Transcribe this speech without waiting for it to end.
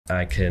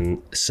I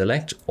can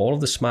select all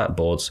of the smart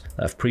boards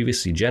that I've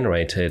previously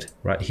generated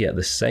right here at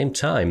the same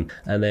time,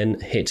 and then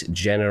hit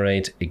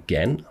generate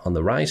again on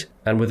the right.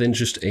 And within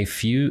just a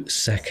few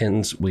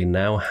seconds, we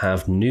now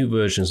have new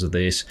versions of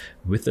this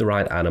with the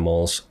right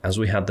animals as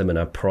we had them in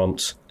our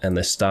prompts, and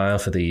the style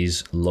for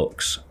these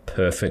looks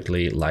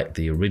perfectly like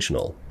the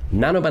original.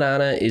 Nano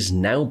Banana is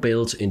now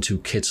built into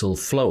Kittl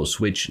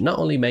flows, which not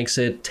only makes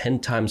it 10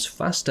 times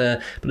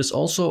faster, but it's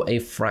also a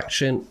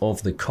fraction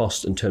of the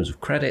cost in terms of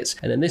credits.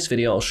 And in this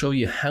video, I'll show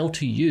you how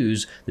to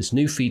use this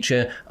new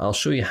feature. I'll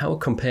show you how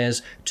it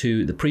compares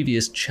to the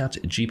previous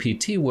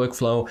ChatGPT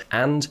workflow,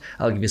 and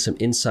I'll give you some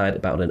insight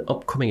about an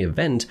upcoming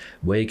event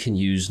where you can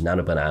use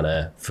Nano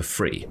Banana for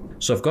free.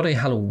 So I've got a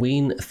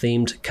Halloween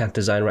themed cat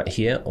design right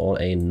here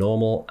on a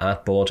normal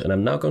artboard, and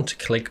I'm now going to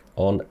click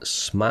on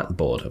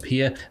Smartboard up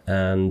here,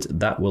 and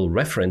that will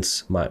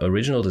reference my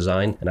original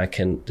design, and I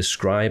can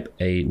describe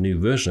a new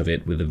version of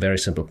it with a very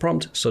simple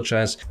prompt, such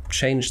as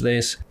change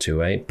this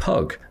to a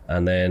pug.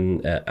 And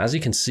then as you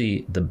can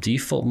see, the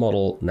default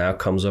model now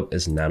comes up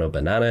as Nano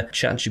Banana.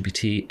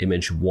 ChatGPT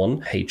image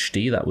 1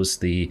 HD, that was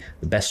the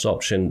best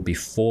option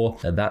before.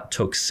 That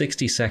took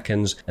 60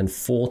 seconds and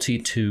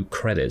 42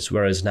 credits,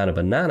 whereas Nano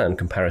Banana in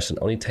comparison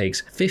only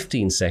takes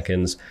 15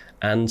 seconds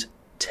and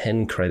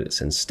 10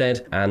 credits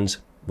instead. And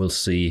we'll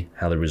see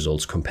how the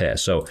results compare.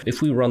 So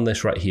if we run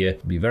this right here,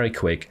 it'll be very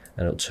quick,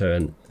 and it'll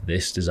turn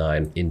this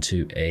design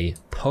into a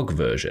pug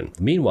version.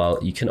 Meanwhile,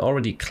 you can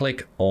already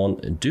click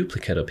on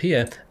duplicate up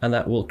here, and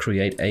that will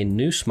create a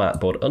new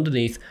smartboard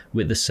underneath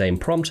with the same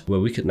prompt, where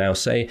we could now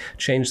say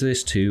change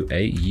this to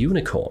a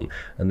unicorn,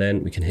 and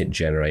then we can hit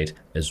generate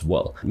as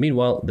well.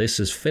 Meanwhile, this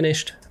is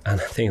finished, and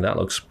I think that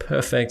looks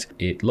perfect.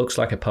 It looks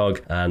like a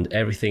pug, and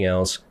everything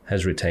else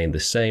has retained the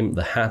same.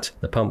 The hat,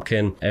 the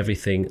pumpkin,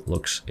 everything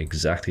looks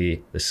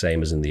exactly the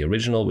same as in the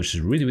original, which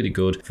is really, really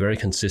good. Very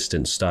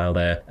consistent style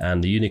there.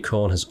 And the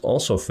unicorn has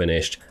also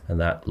finished, and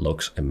that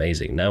looks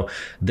amazing. Now,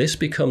 this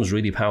becomes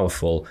really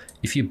powerful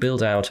if you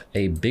build out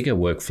a bigger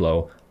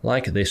workflow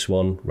like this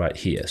one right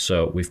here.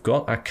 So we've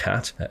got our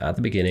cat at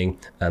the beginning,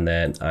 and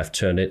then I've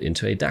turned it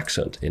into a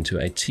dachshund, into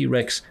a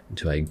T-Rex,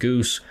 into a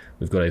goose.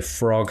 We've got a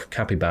frog,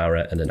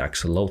 capybara, and an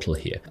axolotl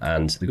here.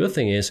 And the good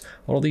thing is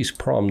all of these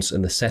prompts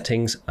and the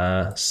settings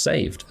are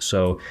saved.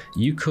 So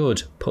you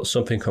could put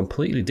something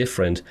completely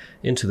different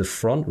into the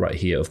front right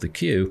here of the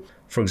queue.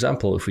 For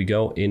example, if we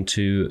go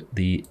into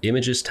the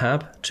Images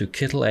tab to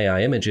Kittl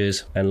AI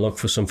Images and look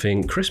for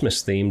something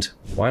Christmas themed,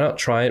 why not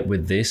try it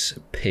with this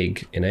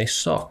pig in a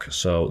sock?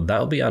 So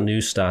that'll be our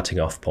new starting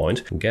off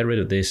point. Get rid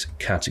of this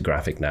cat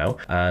graphic now,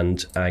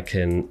 and I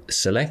can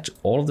select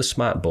all of the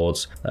smart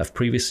boards that I've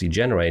previously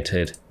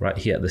generated right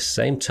here at the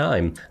same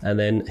time, and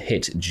then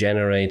hit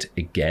generate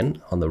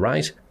again on the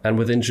right. And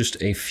within just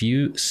a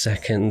few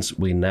seconds,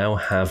 we now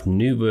have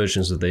new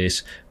versions of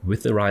this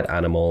with the right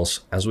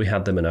animals as we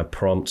had them in our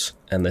prompts,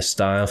 and the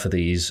style for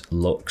these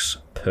looks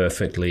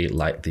perfectly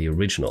like the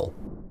original.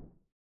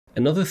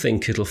 Another thing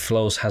Kittl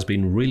Flows has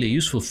been really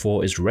useful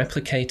for is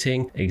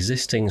replicating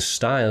existing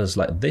styles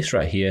like this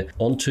right here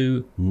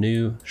onto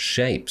new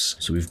shapes.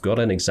 So we've got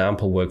an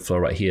example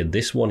workflow right here.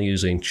 This one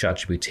using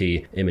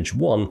ChatGPT image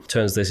 1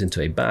 turns this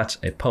into a bat,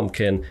 a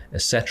pumpkin,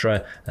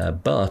 etc.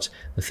 But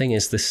the thing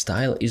is, the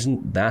style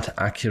isn't that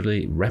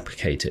accurately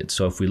replicated.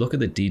 So if we look at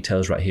the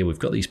details right here, we've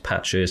got these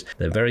patches.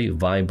 They're very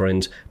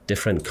vibrant,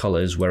 different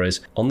colors,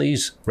 whereas on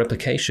these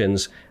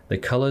replications, the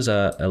colors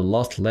are a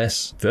lot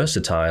less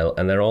versatile,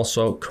 and they're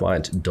also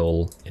quite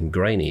dull and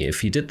grainy.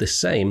 If you did the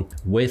same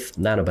with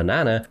Nano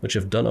Banana, which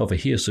I've done over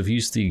here, so I've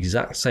used the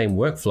exact same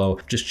workflow,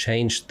 just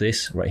changed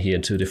this right here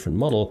to a different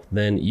model,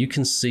 then you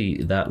can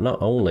see that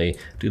not only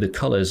do the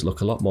colors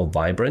look a lot more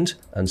vibrant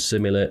and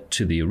similar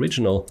to the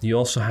original, you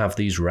also have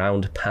these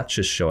round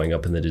patches showing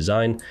up in the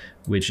design,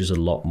 which is a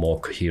lot more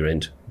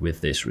coherent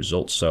with this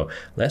result. So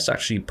let's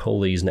actually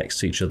pull these next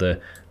to each other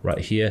right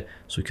here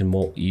so we can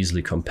more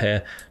easily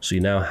compare. So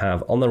you now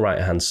have on the right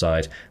hand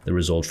side the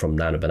result from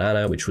Nano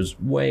Banana, which was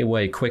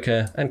way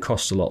quicker and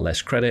costs a lot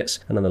less credits,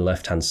 and on the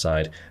left hand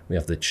side we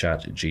have the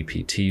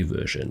ChatGPT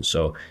version.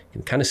 So you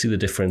can kind of see the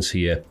difference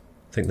here.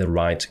 I think the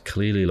right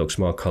clearly looks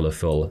more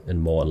colorful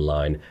and more in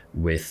line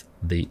with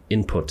the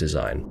input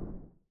design.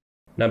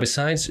 Now,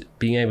 besides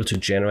being able to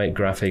generate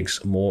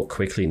graphics more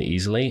quickly and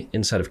easily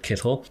inside of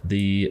Kittl,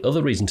 the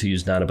other reason to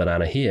use Nano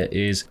Banana here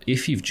is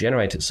if you've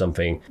generated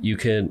something, you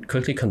can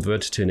quickly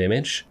convert it to an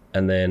image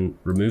and then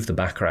remove the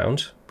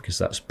background, because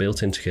that's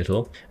built into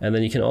Kittl. And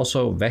then you can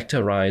also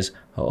vectorize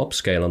or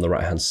upscale on the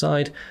right hand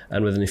side,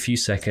 and within a few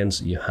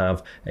seconds you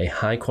have a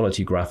high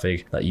quality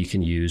graphic that you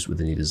can use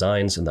within your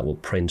designs, and that will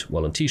print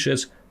well on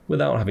t-shirts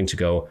without having to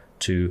go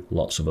to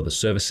lots of other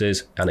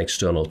services and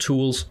external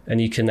tools. And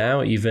you can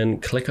now even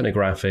click on a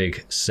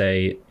graphic,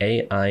 say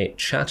AI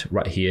chat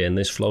right here in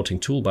this floating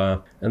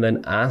toolbar, and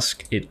then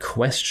ask it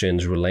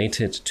questions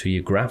related to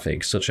your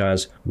graphic, such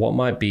as what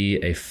might be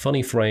a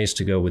funny phrase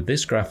to go with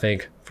this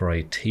graphic for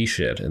a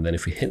t-shirt. And then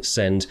if we hit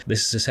send,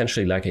 this is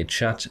essentially like a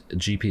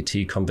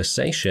ChatGPT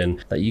conversation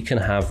that you can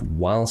have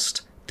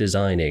whilst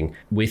designing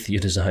with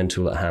your design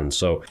tool at hand.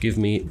 So give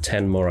me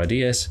 10 more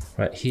ideas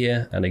right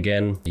here. And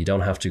again, you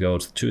don't have to go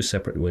to a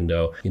separate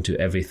window into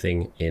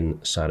everything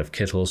inside of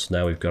Kittl. So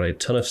now we've got a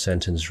ton of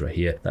sentences right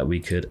here that we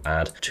could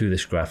add to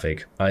this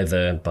graphic,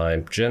 either by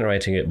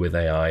generating it with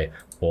AI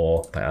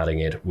or by adding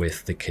it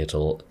with the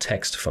Kittl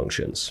text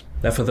functions.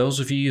 Now, for those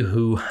of you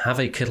who have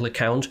a Kittl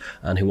account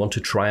and who want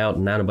to try out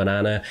Nano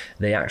Banana,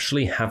 they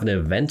actually have an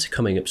event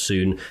coming up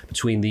soon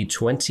between the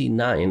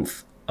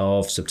 29th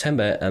of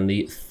September and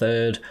the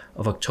 3rd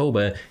of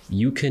October.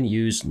 You can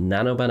use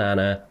Nano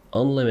Banana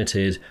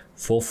Unlimited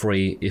for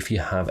free if you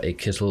have a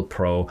Kittl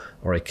Pro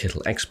or a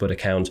Kittl Expert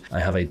account.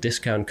 I have a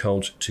discount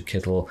code to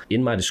Kittl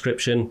in my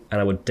description, and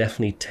I would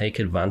definitely take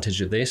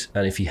advantage of this.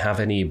 And if you have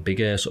any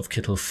bigger sort of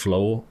Kittl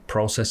Flow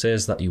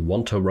processes that you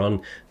want to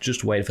run,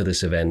 just wait for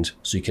this event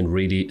so you can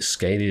really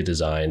scale your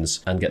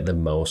designs and get the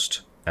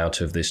most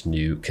out of this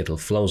new Kittl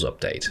Flows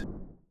update.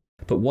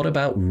 But what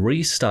about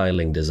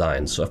restyling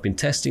designs? So I've been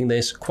testing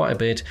this quite a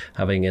bit,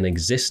 having an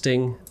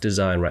existing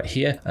design right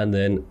here and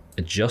then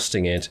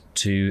adjusting it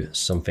to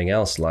something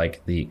else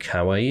like the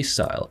kawaii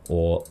style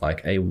or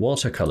like a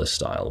watercolor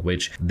style,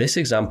 which this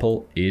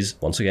example is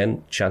once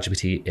again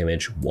ChatGPT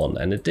image 1,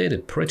 and it did a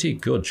pretty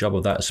good job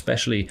of that.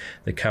 Especially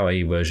the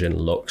kawaii version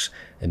looks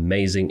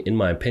amazing in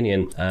my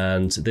opinion,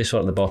 and this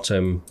one at the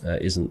bottom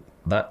isn't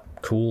that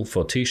cool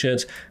for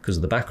t-shirts because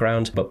of the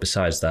background, but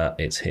besides that,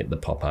 it's hit the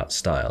pop art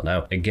style.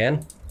 Now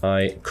again,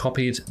 I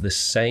copied the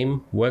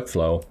same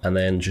workflow and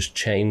then just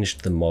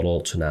changed the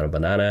model to Nano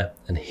Banana,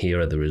 and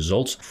here are the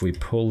results. If we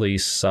pull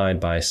these side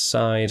by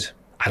side,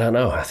 I don't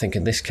know, I think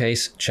in this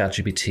case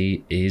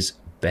ChatGPT is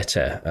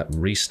better at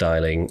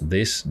restyling.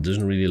 This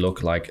doesn't really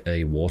look like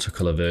a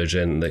watercolor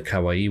version. The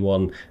kawaii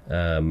one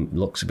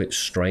looks a bit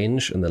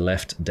strange, and the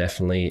left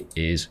definitely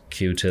is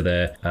cuter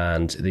there,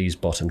 and these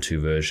bottom two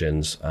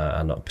versions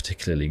are not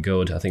particularly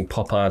good. I think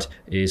pop art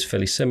is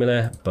fairly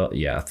similar, but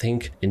yeah, I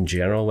think in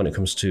general when it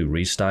comes to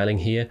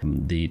restyling here,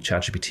 the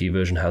ChatGPT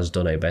version has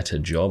done a better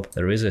job.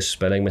 There is a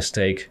spelling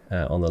mistake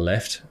on the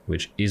left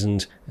which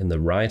isn't in the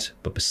right,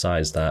 but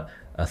besides that,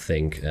 I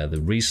think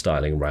the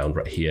restyling round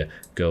right here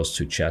goes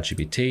to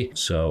ChatGPT,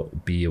 so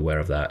be aware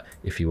of that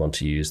if you want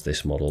to use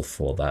this model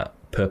for that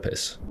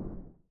purpose.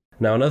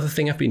 Now, another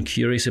thing I've been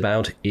curious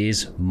about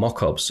is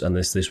mockups, and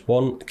there's this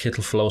one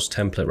Kittl Flows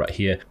template right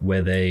here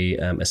where they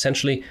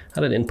essentially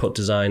had an input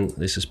design.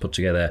 This is put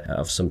together out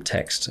of some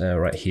text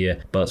right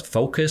here, but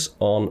focus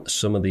on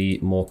some of the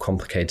more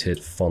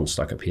complicated fonts,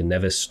 like up here,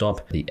 Never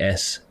Stop. The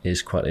S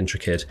is quite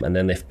intricate, and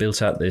then they've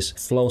built out this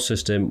flow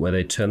system where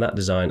they turn that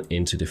design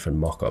into different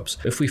mockups.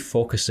 If we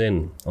focus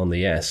in on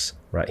the S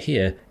right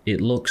here, it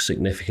looks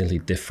significantly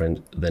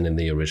different than in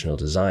the original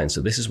design.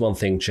 So this is one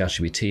thing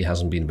ChatGPT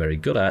hasn't been very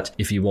good at.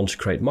 If you want to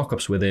create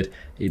mockups with it,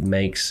 it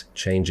makes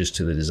changes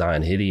to the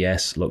design. Here the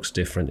S looks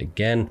different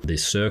again. The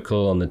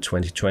circle on the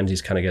 2020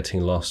 is kind of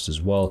getting lost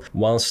as well.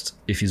 Whilst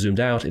if you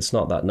zoomed out, it's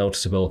not that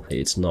noticeable.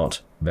 It's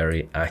not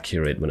very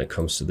accurate when it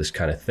comes to this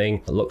kind of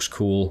thing. It looks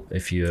cool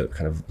if you're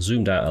kind of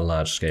zoomed out at a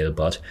large scale,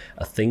 but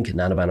I think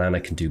Nano Banana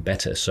can do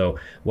better. So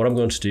what I'm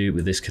going to do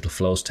with this Kittl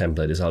Flows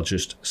template is I'll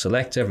just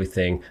select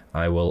everything.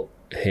 I will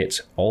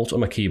hit Alt on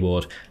my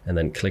keyboard and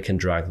then click and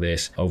drag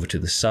this over to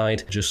the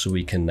side, just so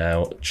we can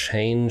now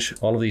change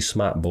all of these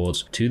smart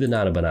boards to the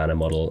Nano Banana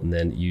model, and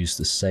then use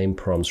the same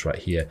prompts right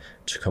here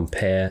to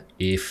compare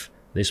if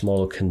this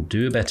model can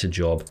do a better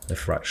job at a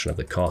fraction of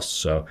the cost.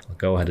 So I'll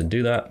go ahead and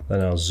do that.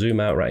 Then I'll zoom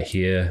out right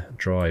here,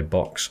 draw a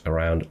box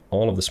around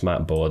all of the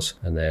smart boards,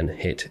 and then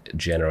hit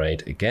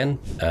generate again.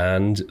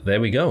 And there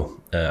we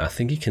go. I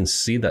think you can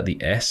see that the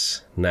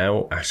S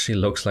now actually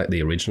looks like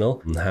the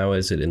original. And how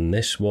is it in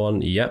this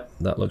one? Yep,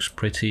 that looks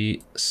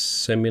pretty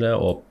similar,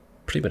 or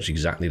pretty much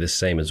exactly the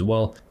same as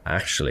well.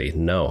 Actually,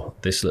 no,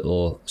 this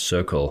little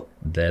circle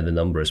there, the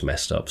number is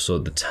messed up. So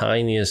the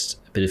tiniest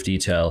bit of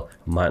detail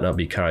might not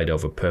be carried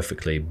over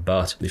perfectly,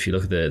 but if you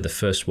look at the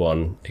first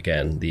one,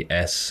 again, the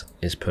S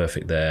is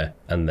perfect there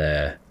and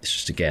there. It's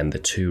just, again, the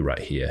two right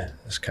here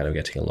is kind of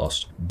getting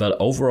lost. But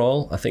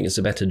overall, I think it's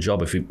a better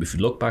job. If you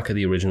look back at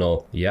the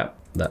original, yeah,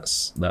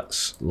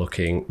 that's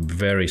looking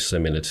very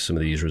similar to some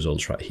of these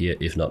results right here,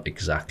 if not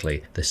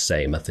exactly the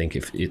same. I think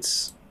if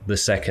it's the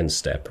second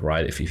step,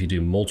 right? If you do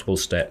multiple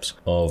steps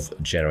of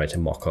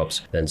generating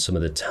mockups, then some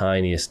of the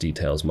tiniest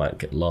details might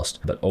get lost.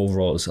 But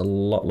overall, it's a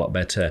lot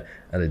better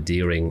at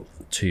adhering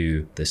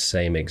to the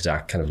same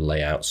exact kind of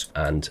layouts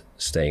and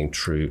staying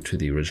true to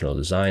the original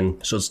design.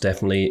 So it's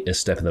definitely a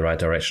step in the right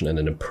direction and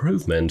an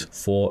improvement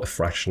for a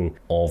fraction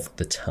of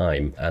the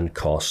time and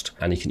cost.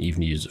 And you can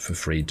even use it for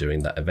free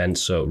during that event.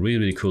 So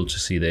really cool to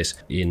see this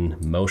in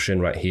motion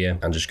right here.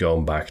 And just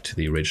going back to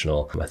the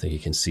original, I think you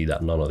can see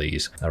that none of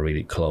these are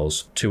really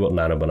close to what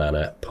Nano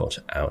Banana put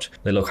out.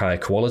 They look high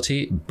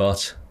quality,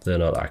 but they're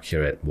not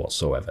accurate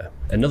whatsoever.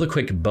 Another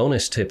quick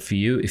bonus tip for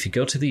you, if you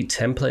go to the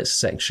templates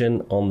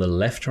section on the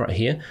left right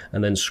here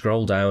and then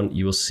scroll down,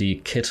 you will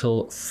see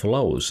Kittl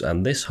flows,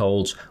 and this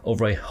holds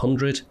over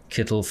 100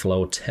 Kittl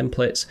flow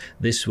templates.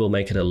 This will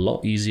make it a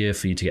lot easier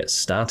for you to get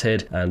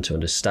started and to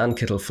understand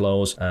Kittl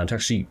flows and to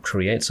actually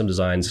create some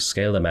designs,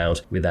 scale them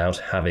out without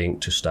having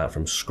to start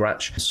from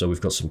scratch. So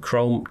we've got some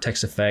Chrome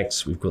text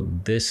effects, we've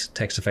got this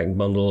text effect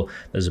bundle,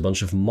 there's a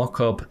bunch of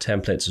mockup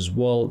templates as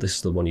well. This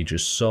is the one you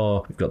just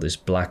saw. We've got this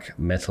black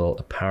metal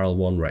apparel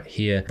one right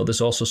here, but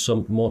there's also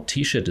some more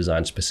t-shirt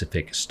design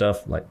specific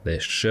stuff like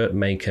this shirt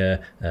maker,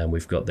 and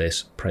we've got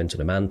this print on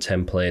demand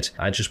template.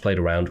 I just played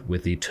around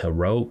with the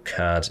tarot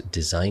card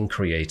design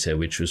creator,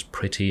 which was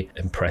pretty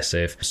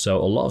impressive. So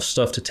a lot of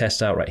stuff to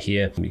test out right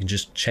here. You can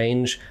just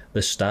change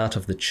the start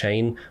of the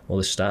chain or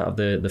the start of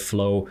the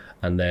flow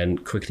and then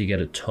quickly get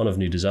a ton of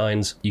new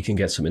designs. You can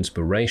get some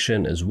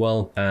inspiration as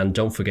well. And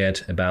don't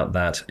forget about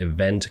that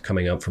event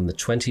coming up from the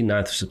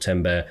 29th of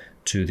September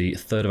to the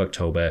 3rd of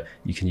October.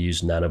 You can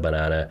use Nano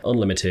Banana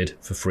unlimited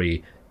for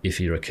free if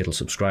you're a Kittl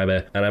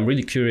subscriber. And I'm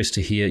really curious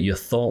to hear your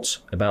thoughts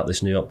about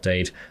this new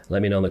update.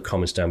 Let me know in the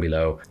comments down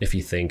below if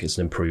you think it's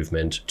an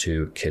improvement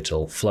to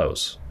Kittl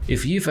flows.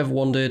 If you've ever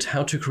wondered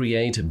how to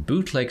create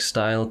bootleg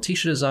style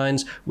t-shirt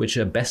designs which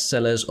are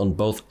bestsellers on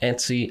both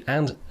Etsy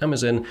and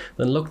Amazon,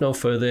 then look no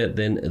further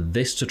than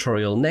this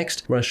tutorial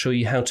next, where I'll show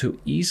you how to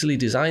easily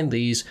design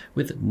these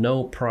with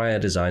no prior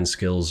design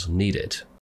skills needed.